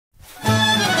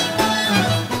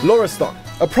Lorestan,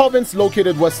 a province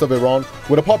located west of Iran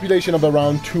with a population of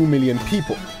around 2 million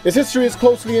people. Its history is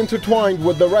closely intertwined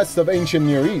with the rest of ancient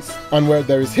Near East, and where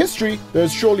there is history, there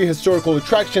is surely historical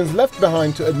attractions left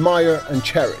behind to admire and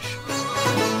cherish.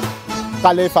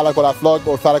 Qaleh Falak-ul-Aflaq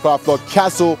or Falak-ul-Aflaq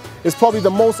Castle is probably the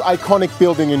most iconic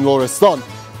building in Lorestan,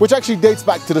 which actually dates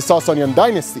back to the Sasanian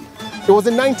dynasty. It was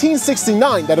in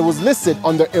 1969 that it was listed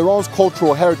under Iran's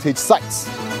cultural heritage sites.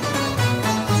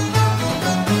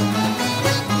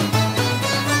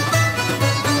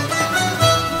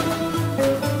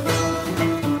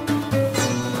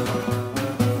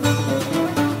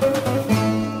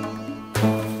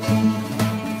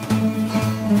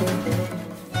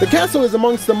 The castle is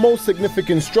amongst the most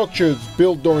significant structures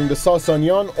built during the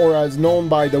Sasanian, or as known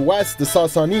by the West, the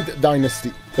Sassanid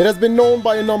dynasty. It has been known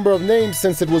by a number of names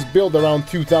since it was built around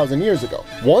 2,000 years ago.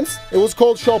 Once, it was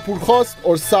called Shapur Khast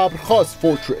or Sabr Khast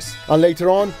Fortress, and later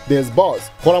on, there's Baz,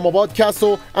 Khorramabad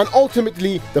Castle, and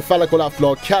ultimately the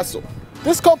Falak-ul-Aflaq Castle.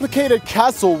 This complicated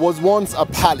castle was once a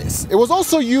palace. It was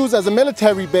also used as a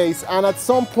military base, and at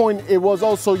some point, it was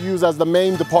also used as the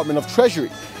main department of treasury.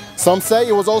 Some say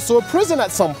it was also a prison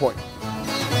at some point.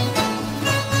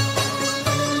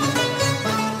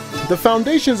 The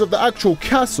foundations of the actual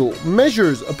castle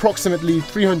measures approximately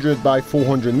 300 by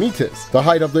 400 meters. The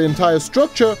height of the entire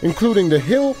structure, including the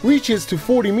hill, reaches to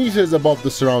 40 meters above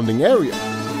the surrounding area.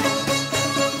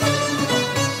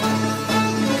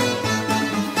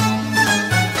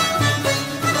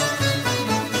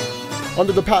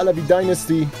 Under the Pahlavi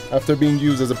dynasty, after being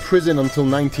used as a prison until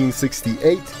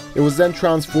 1968, it was then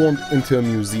transformed into a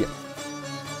museum.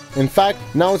 In fact,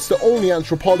 now it's the only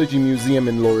anthropology museum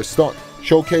in Lorestan,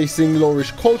 showcasing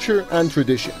Lorish culture and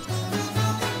traditions.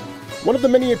 One of the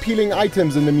many appealing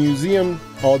items in the museum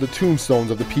are the tombstones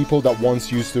of the people that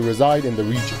once used to reside in the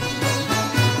region.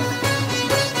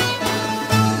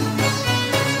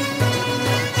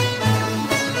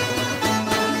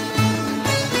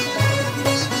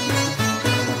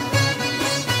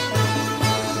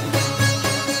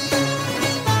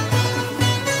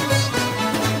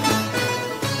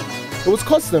 It was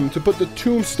custom to put the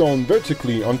tombstone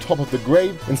vertically on top of the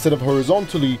grave instead of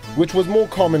horizontally, which was more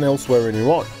common elsewhere in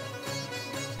Iran.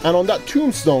 And on that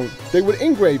tombstone, they would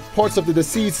engrave parts of the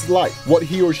deceased's life, what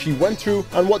he or she went through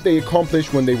and what they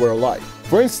accomplished when they were alive.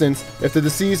 For instance, if the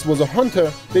deceased was a hunter,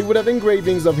 they would have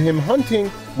engravings of him hunting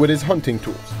with his hunting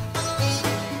tools.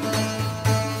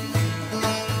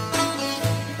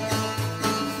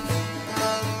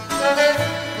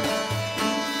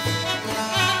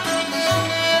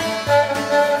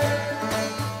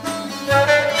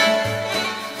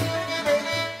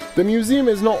 The museum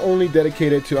is not only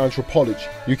dedicated to anthropology.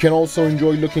 You can also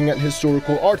enjoy looking at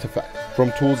historical artifacts,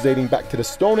 from tools dating back to the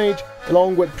Stone Age,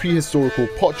 along with prehistorical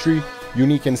pottery,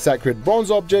 unique and sacred bronze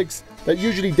objects that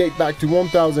usually date back to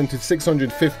 1000 to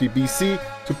 650 BC,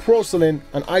 to porcelain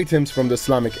and items from the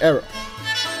Islamic era.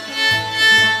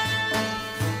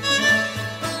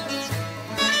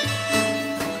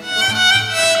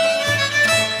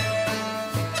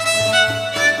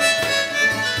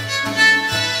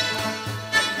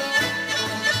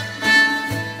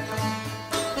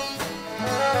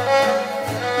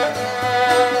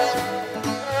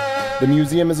 The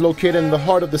museum is located in the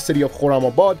heart of the city of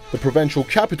Khorramabad, the provincial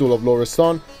capital of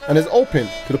Lorestan, and is open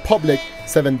to the public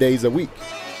 7 days a week.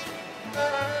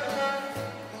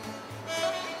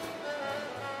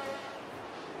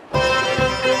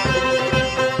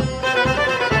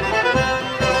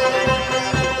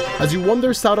 As you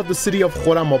wander south of the city of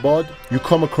Khorramabad, you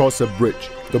come across a bridge,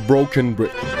 the Broken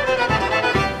Bridge.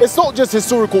 It's not just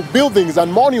historical buildings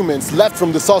and monuments left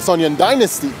from the Sasanian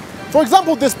dynasty. For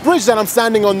example, this bridge that I'm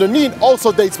standing underneath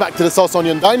also dates back to the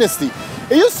Sasanian dynasty.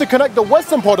 It used to connect the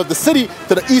western part of the city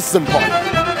to the eastern part.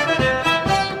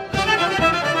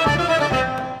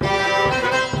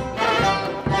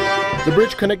 The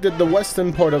bridge connected the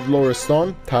western part of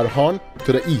Lorestan, Tarhan,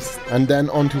 to the east, and then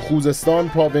onto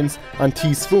Khuzestan province and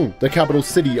Tisfun, the capital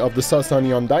city of the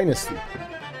Sasanian dynasty.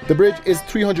 The bridge is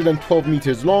 312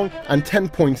 meters long and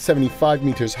 10.75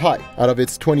 meters high. Out of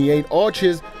its 28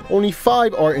 arches, only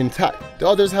 5 are intact. The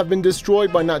others have been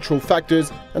destroyed by natural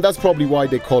factors, and that's probably why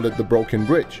they call it the Broken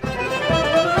Bridge.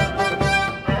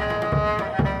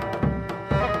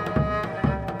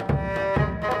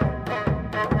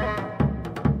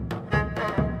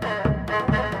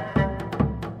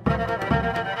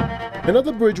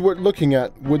 Another bridge worth looking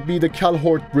at would be the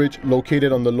Kalhort Bridge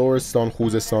located on the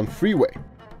Lorestan-Khuzestan freeway.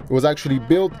 It was actually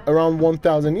built around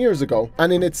 1,000 years ago,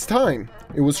 and in its time,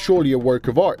 it was surely a work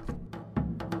of art.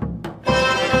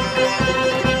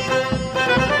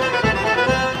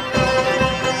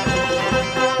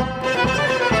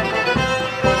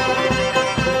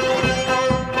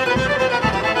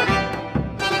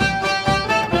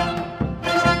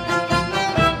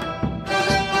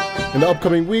 In the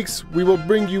upcoming weeks, we will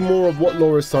bring you more of what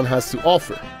Lorestan has to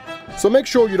offer. So make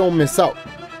sure you don't miss out.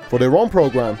 For the Iran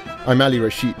program, I'm Ali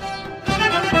Rashid.